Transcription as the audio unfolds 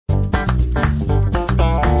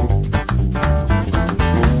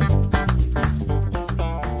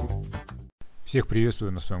Всех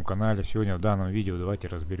приветствую на своем канале. Сегодня в данном видео давайте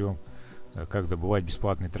разберем, как добывать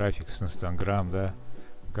бесплатный трафик с Инстаграм, да,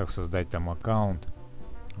 как создать там аккаунт,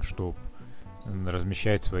 чтобы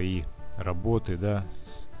размещать свои работы, да,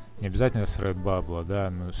 не обязательно с Redbubble, да,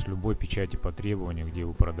 но с любой печати по требованию, где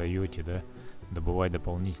вы продаете, да, добывать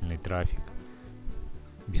дополнительный трафик,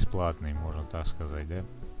 бесплатный, можно так сказать, да.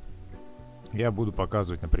 Я буду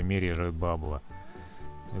показывать на примере Redbubble.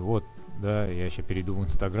 И вот, да, я сейчас перейду в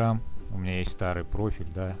Инстаграм. У меня есть старый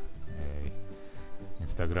профиль, да,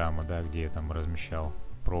 Инстаграма, да, где я там размещал,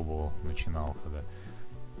 пробовал, начинал, когда,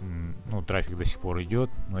 ну, трафик до сих пор идет,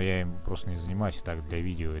 но я им просто не занимаюсь, так для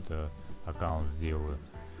видео это аккаунт сделаю.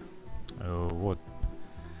 Вот,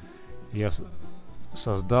 я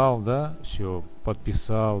создал, да, все,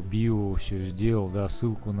 подписал, био, все сделал, да,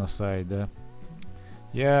 ссылку на сайт, да.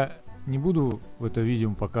 Я не буду в это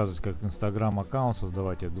видео показывать, как Инстаграм аккаунт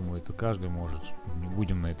создавать, я думаю, это каждый может, не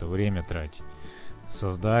будем на это время тратить.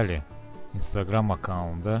 Создали Инстаграм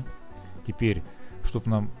аккаунт, да. Теперь, чтобы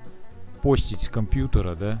нам постить с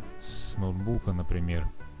компьютера, да, с ноутбука, например,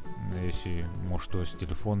 если, может, кто с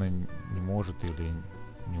телефона не может или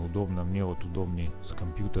неудобно, мне вот удобнее с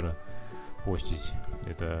компьютера постить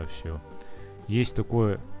это все. Есть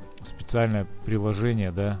такое специальное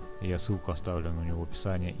приложение, да, я ссылку оставлю на него в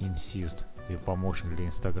описании, Insist, и помощник для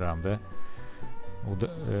Instagram, да.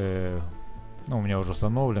 Ну, у меня уже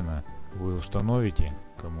установлено, вы установите,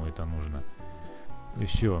 кому это нужно, и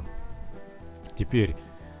все. Теперь,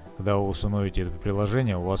 когда вы установите это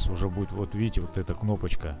приложение, у вас уже будет, вот видите, вот эта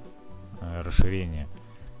кнопочка расширения,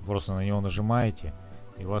 просто на него нажимаете,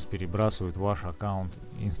 и вас перебрасывает ваш аккаунт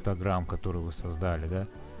Instagram, который вы создали, да.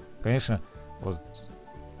 Конечно, вот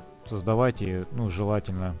создавайте, ну,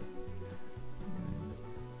 желательно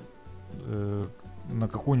на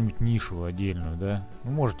какую-нибудь нишу отдельную, да.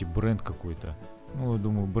 Ну, можете бренд какой-то. Ну, я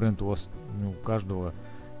думаю, бренд у вас, ну, у каждого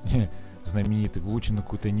знаменитый. Лучше на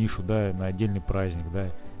какую-то нишу, да, на отдельный праздник,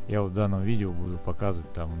 да. Я вот в данном видео буду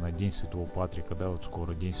показывать там на День Святого Патрика, да, вот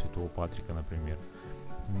скоро День Святого Патрика, например.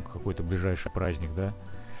 Ну, какой-то ближайший праздник, да.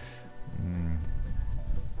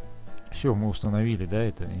 Все, мы установили, да,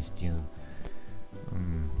 это инстинкт.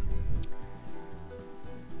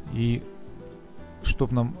 И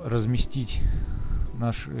чтобы нам разместить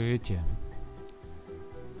наши эти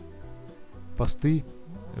посты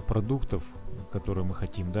продуктов, которые мы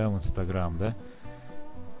хотим, да, в Инстаграм, да,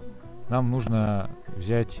 нам нужно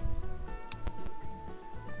взять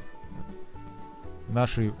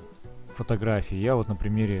наши фотографии. Я вот на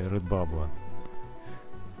примере Redbubble.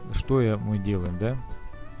 Что мы делаем, да?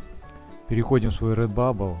 Переходим в свой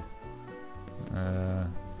Redbubble,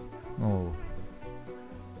 ну,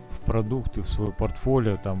 в продукты, в свое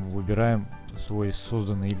портфолио, там выбираем свой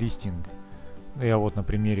созданный листинг. Я вот на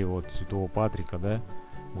примере вот Святого Патрика, да,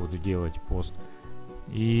 буду делать пост.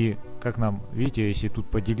 И как нам, видите, если тут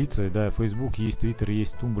поделиться, да, Facebook есть, Twitter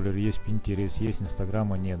есть, Tumblr есть, Pinterest есть,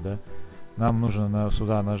 Инстаграма нет, да. Нам нужно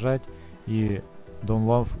сюда нажать и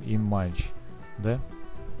download in March, да.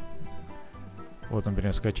 Вот,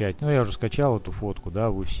 например, скачать. Ну, я уже скачал эту фотку, да,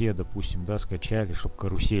 вы все, допустим, да, скачали, чтобы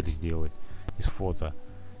карусель сделать из фото.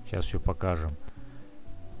 Сейчас все покажем.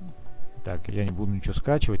 Так, я не буду ничего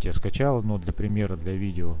скачивать, я скачал одно для примера, для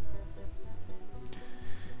видео.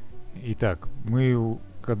 Итак, мы,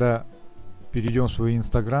 когда перейдем в свой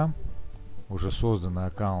Инстаграм, уже созданный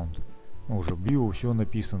аккаунт, ну, уже био, все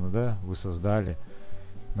написано, да, вы создали.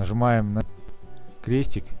 Нажимаем на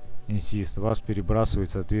крестик, Insist, вас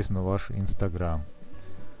перебрасывает, соответственно, ваш Инстаграм.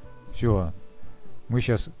 Все, мы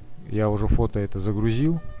сейчас, я уже фото это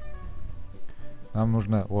загрузил. Нам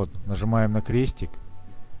нужно, вот, нажимаем на крестик,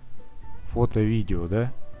 фото, видео,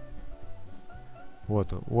 да.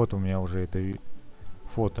 Вот у меня уже это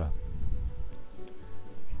фото.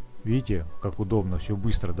 Видите, как удобно, все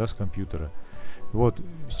быстро, да, с компьютера. Вот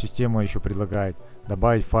система еще предлагает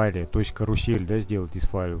добавить файлы, то есть карусель, да, сделать из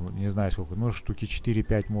файлов. Не знаю сколько, ну, штуки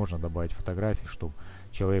 4-5 можно добавить фотографий, чтобы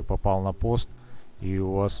человек попал на пост и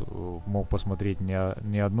у вас мог посмотреть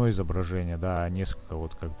не одно изображение, да, а несколько,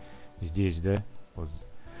 вот как здесь, да. Вот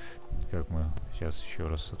как мы сейчас еще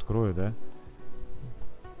раз открою, да.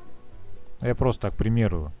 Я просто так, к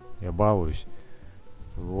примеру, я балуюсь.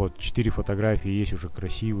 Вот 4 фотографии есть уже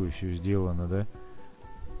красивые, все сделано, да.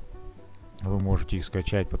 Вы можете их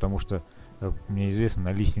скачать, потому что, как мне известно,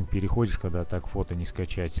 на листинг переходишь, когда так фото не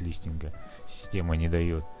скачать с листинга, система не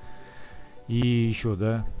дает. И еще,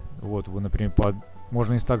 да, вот вы, например,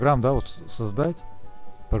 можно Инстаграм, да, вот создать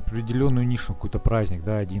по определенную нишу, какой-то праздник,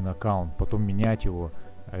 да, один аккаунт, потом менять его,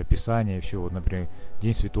 описание, все, вот, например,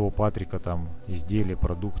 День Святого Патрика, там изделия,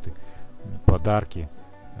 продукты, подарки,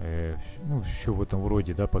 ну, еще в этом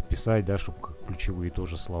роде, да, подписать, да, чтобы ключевые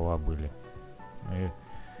тоже слова были.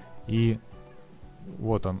 И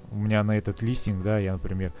вот он, у меня на этот листинг, да, я,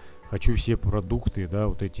 например, хочу все продукты, да,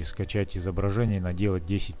 вот эти скачать изображения, наделать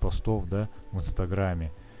 10 постов, да, в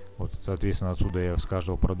Инстаграме. Вот, соответственно, отсюда я с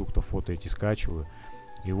каждого продукта фото эти скачиваю.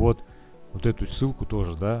 И вот эту ссылку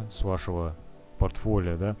тоже, да, с вашего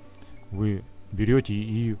портфолио, да, вы берете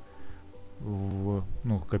и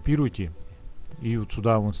ну, копируете, и вот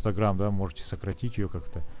сюда в Инстаграм, да, можете сократить ее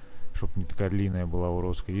как-то, чтобы не такая длинная была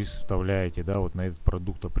уродская, и вставляете, да, вот на этот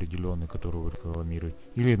продукт определенный, который вы рекламируете,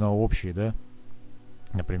 или на общий, да,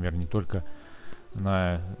 например, не только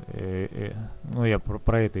на, ну, я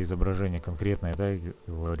про это изображение конкретное, да,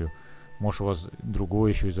 говорю. Может, у вас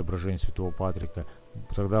другое еще изображение Святого Патрика,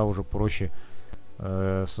 тогда уже проще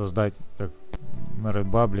создать, как на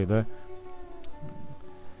Redbubble, да,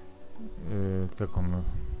 как он,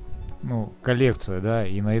 ну, коллекция, да,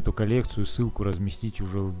 и на эту коллекцию ссылку разместить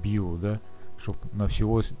уже в био, да, чтобы на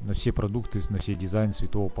все продукты, на все дизайны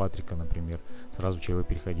Святого Патрика, например, сразу человек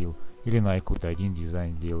переходил, или на какой-то один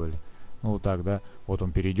дизайн делали. Ну, вот так, да, вот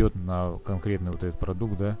он перейдет на конкретный вот этот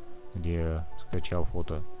продукт, да, где я скачал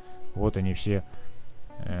фото. Вот они все,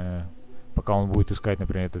 пока он будет искать,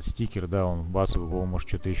 например, этот стикер, да, он бац, его может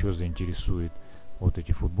что-то еще заинтересует. Вот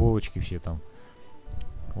эти футболочки все там,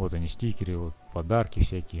 вот они стикеры, вот подарки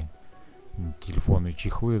всякие, телефонные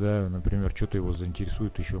чехлы, да, например, что-то его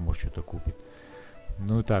заинтересует, еще может что-то купит.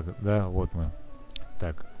 Ну и так, да, вот мы,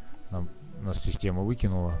 так, нас система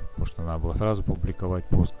выкинула, потому что надо было сразу публиковать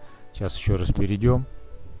пост. Сейчас еще раз перейдем.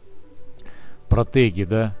 Про теги,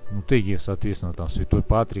 да, ну теги, соответственно, там Святой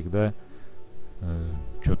Патрик, да,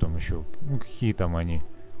 что там еще, ну какие там они,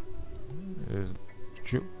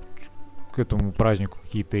 к этому празднику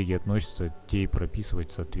какие теги относятся, те и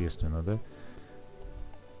прописывать, соответственно, да.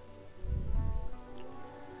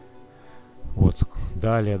 Вот,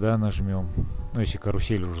 далее, да, нажмем, ну если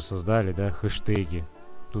карусель уже создали, да, хэштеги,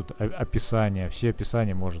 тут описание, все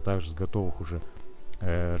описания можно также с готовых уже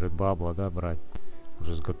Redbubble, да, брать,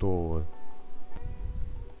 уже с готового.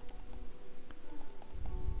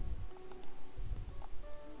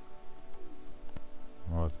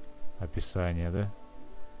 Вот, описание, да.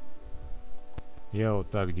 Я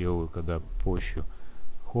вот так делаю, когда пощу.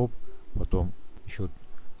 Хоп, потом еще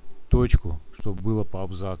точку, чтобы было по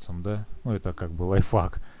абзацам, да. Ну, это как бы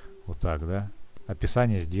лайфхак. Вот так, да.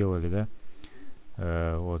 Описание сделали,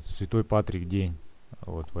 да. Вот, Святой Патрик день.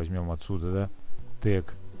 Вот, возьмем отсюда, да.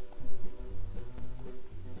 Тег.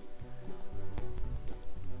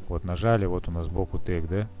 Вот, нажали, вот у нас сбоку тег,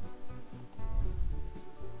 да.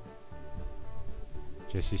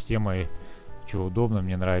 Сейчас система, что удобно,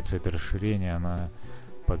 мне нравится это расширение, она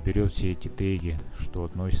подберет все эти теги, что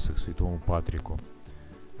относится к Святому Патрику.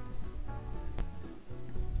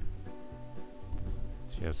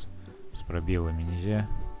 Сейчас с пробелами нельзя.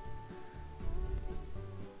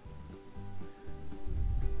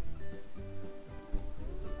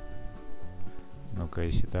 Ну-ка,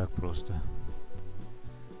 если так просто.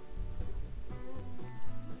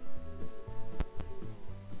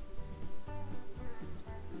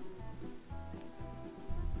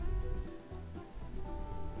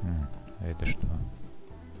 Это что?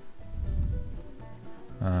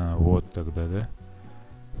 Вот тогда, да?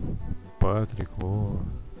 Патрик, вот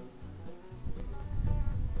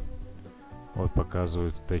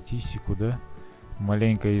показывают статистику, да?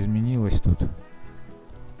 Маленько изменилось тут.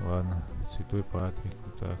 Ладно, Святой Патрик,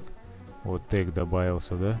 вот так. Вот тег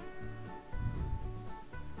добавился, да?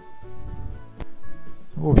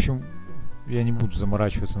 В общем, я не буду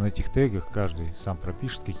заморачиваться на этих тегах. Каждый сам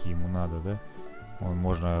пропишет, какие ему надо, да?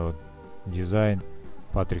 Можно вот, дизайн,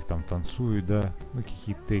 Патрик там танцует, да, ну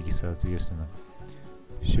какие теги, соответственно.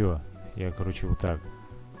 Все, я, короче, вот так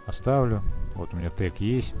оставлю. Вот у меня тег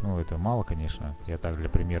есть, ну это мало, конечно, я так для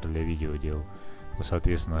примера, для видео делал. Ну,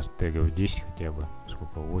 соответственно, тегов 10 хотя бы,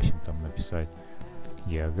 сколько, 8 там написать.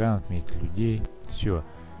 Диагон, отметить людей. Все,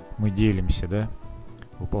 мы делимся, да,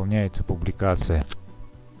 выполняется публикация.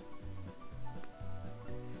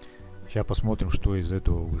 Сейчас посмотрим, что из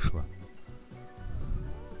этого вышло.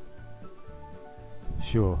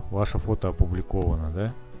 Все, ваше фото опубликовано,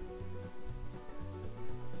 да?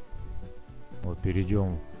 Вот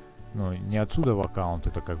перейдем, ну не отсюда в аккаунт,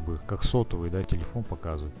 это как бы как сотовый, да, телефон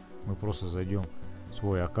показывает. Мы просто зайдем в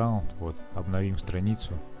свой аккаунт, вот, обновим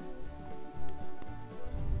страницу.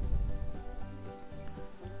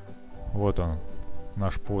 Вот он,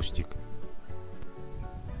 наш постик.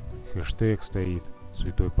 Хэштег стоит,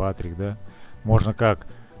 Святой Патрик, да? Можно как,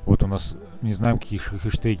 вот у нас, не знаем, какие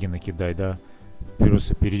хэштеги накидать, да?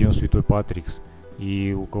 Просто перейдем в Святой Патрикс,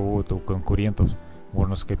 и у кого-то, у конкурентов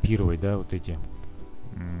можно скопировать, да, вот эти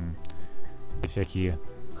всякие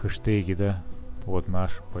хэштеги, да. Вот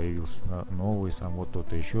наш появился новый, сам вот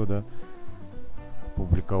кто-то еще, да,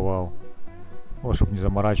 публиковал. Вот, чтобы не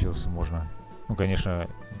заморачивался, можно, ну, конечно,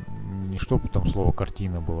 не чтобы там слово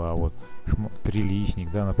картина была, а вот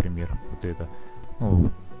трилистник, да, например, вот это. Ну,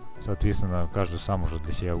 соответственно, каждый сам уже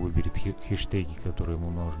для себя выберет хэштеги, которые ему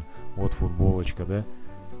нужны. Вот футболочка, да,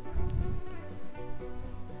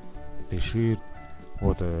 тиширт.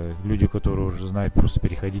 Вот люди, которые уже знают, просто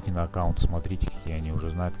переходите на аккаунт, смотрите, какие они уже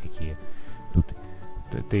знают, какие тут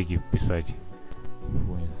теги писать.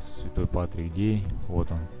 Святой Патрик День,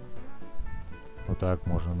 вот он. Вот так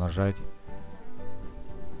можно нажать.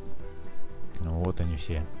 Ну, вот они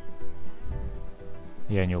все.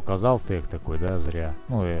 Я не указал тег такой, да, зря.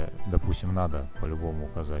 Ну, допустим, надо по-любому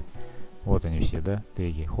указать. Вот они все, да,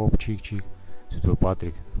 теги. Хоп, чик-чик. Святой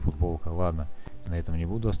Патрик, футболка. Ладно, на этом не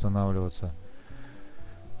буду останавливаться.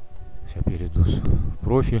 Сейчас перейду в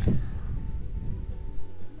профиль.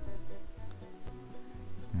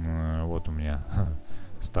 Вот у меня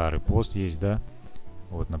старый пост есть, да.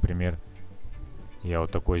 Вот, например, я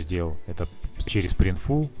вот такой сделал. Это через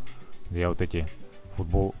Printful. Я вот эти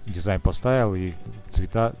дизайн поставил и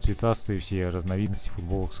цветастые все разновидности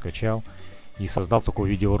футболок скачал. И создал такой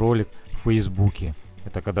видеоролик в Фейсбуке.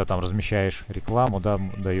 Это когда там размещаешь рекламу, да,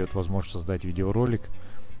 дает возможность создать видеоролик.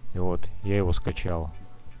 И вот, я его скачал.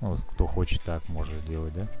 Ну, кто хочет, так может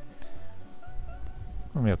сделать, да.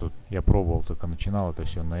 У меня тут, я пробовал, только начинал это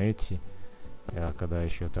все на Etsy. Я когда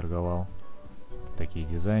еще торговал. Такие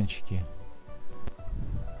дизайнчики.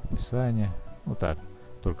 Описание. Ну так,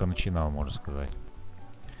 только начинал, можно сказать.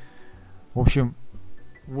 В общем,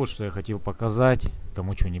 вот что я хотел показать.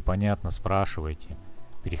 Кому что непонятно, спрашивайте.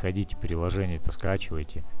 Переходите в приложение, это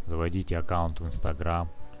скачивайте. Заводите аккаунт в Инстаграм.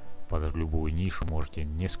 Под любую нишу можете.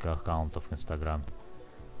 Несколько аккаунтов в Инстаграм.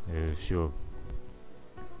 Все.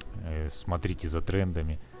 Смотрите за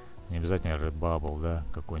трендами. Не обязательно Redbubble, да,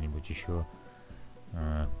 какой-нибудь еще.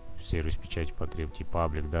 Сервис печати потребуйте,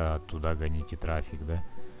 паблик, да, оттуда гоните трафик, да.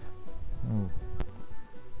 Ну,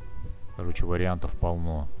 короче, вариантов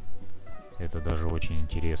полно. Это даже очень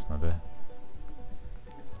интересно, да.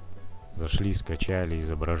 Зашли, скачали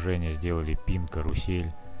изображение, сделали пин,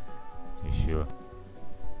 карусель. И все.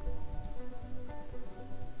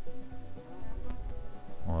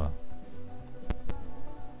 О.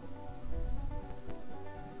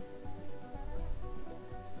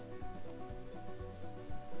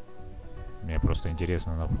 Мне просто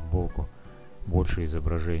интересно на футболку больше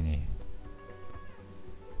изображений.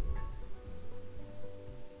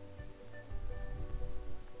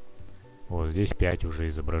 Вот здесь 5 уже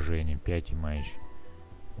изображений, 5 имеешь.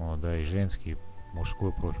 Вот, да, и женский,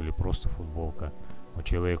 мужской профиль, и просто футболка. Вот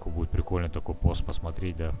человеку будет прикольно такой пост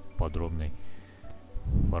посмотреть, да, в подробной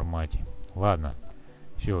формате. Ладно,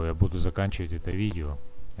 все, я буду заканчивать это видео.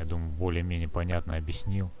 Я думаю, более-менее понятно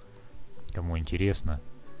объяснил. Кому интересно,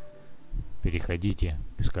 переходите,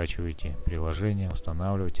 скачивайте приложение,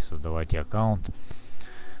 устанавливайте, создавайте аккаунт.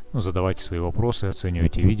 Ну, задавайте свои вопросы,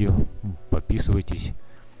 оценивайте видео, подписывайтесь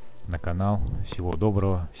на канал. Всего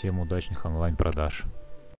доброго, всем удачных онлайн-продаж.